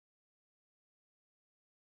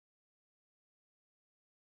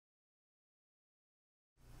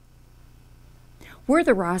We're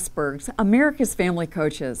the Rosbergs, America's family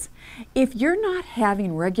coaches. If you're not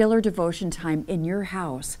having regular devotion time in your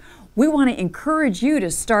house, we want to encourage you to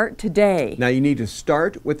start today. Now you need to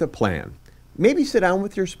start with a plan. Maybe sit down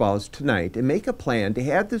with your spouse tonight and make a plan to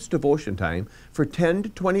have this devotion time for 10 to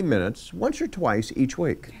 20 minutes once or twice each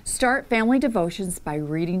week. Start family devotions by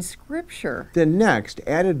reading scripture. Then next,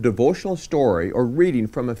 add a devotional story or reading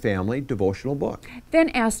from a family devotional book. Then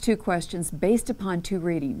ask 2 questions based upon 2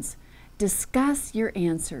 readings. Discuss your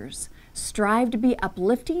answers. Strive to be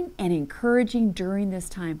uplifting and encouraging during this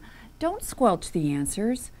time. Don't squelch the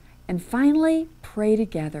answers. And finally, pray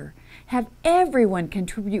together. Have everyone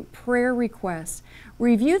contribute prayer requests.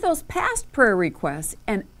 Review those past prayer requests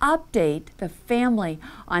and update the family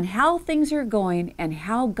on how things are going and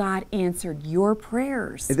how God answered your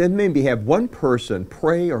prayers. And then maybe have one person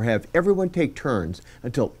pray or have everyone take turns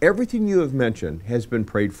until everything you have mentioned has been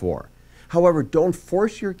prayed for. However, don't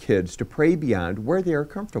force your kids to pray beyond where they are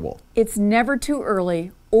comfortable. It's never too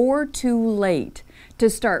early or too late to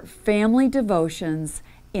start family devotions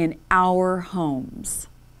in our homes.